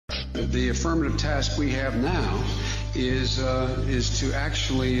The affirmative task we have now is to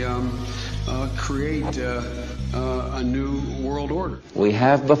actually create a new world order. We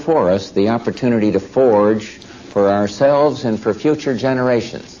have before us the opportunity to forge for ourselves and for future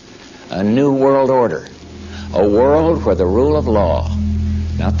generations a new world order, a world where the rule of law,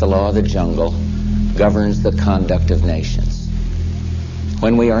 not the law of the jungle, governs the conduct of nations.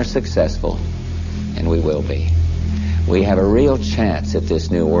 When we are successful, and we will be, we have a real chance at this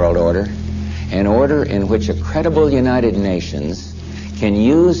new world order, an order in which a credible United Nations can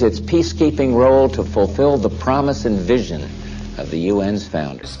use its peacekeeping role to fulfill the promise and vision of the UN's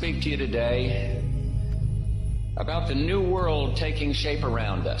founder. I speak to you today about the new world taking shape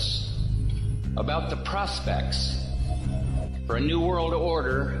around us, about the prospects for a new world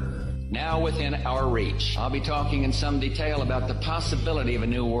order now within our reach. I'll be talking in some detail about the possibility of a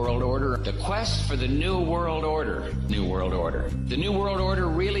new world order, the quest for the new world order. New world order. The new world order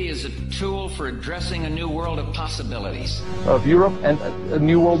really is a tool for addressing a new world of possibilities. Of Europe and a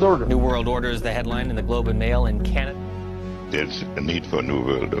new world order. New world order is the headline in the Globe and Mail in Canada. There's a need for a new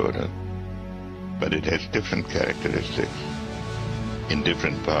world order, but it has different characteristics in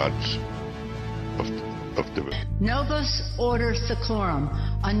different parts of the world. Novus Order Seclorum,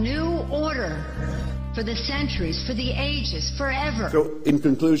 a new order for the centuries, for the ages, forever. So, in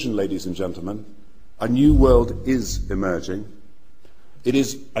conclusion, ladies and gentlemen, a new world is emerging. It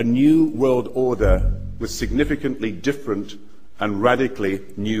is a new world order with significantly different and radically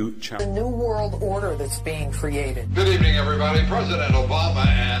new challenges. The new world order that's being created. Good evening, everybody. President Obama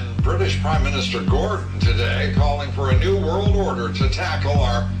and British Prime Minister Gordon today calling for a new world order to tackle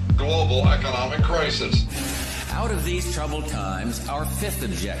our global economic crisis. Out of these troubled times, our fifth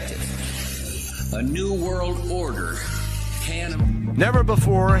objective, a new world order, can... Never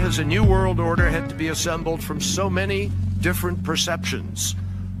before has a new world order had to be assembled from so many different perceptions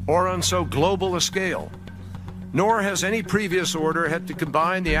or on so global a scale. Nor has any previous order had to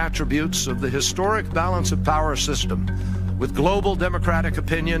combine the attributes of the historic balance of power system with global democratic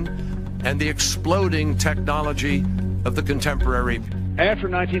opinion and the exploding technology of the contemporary. After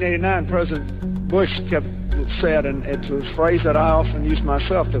 1989, President Bush said, and it's a phrase that I often use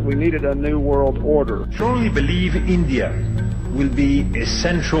myself, that we needed a new world order. Strongly believe India will be a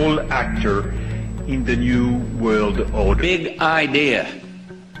central actor in the new world order. Big idea.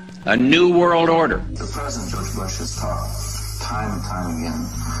 A new world order. The President George Bush has talked time and time again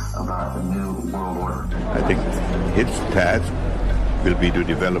about a new world order. I think his task will be to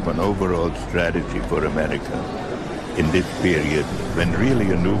develop an overall strategy for America in this period when really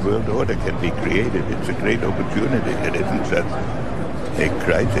a new world order can be created. It's a great opportunity. It isn't just a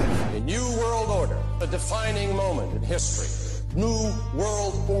crisis. A new world order, a defining moment in history. New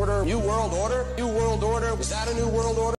world order, new world order, new world order. Is that a new world order?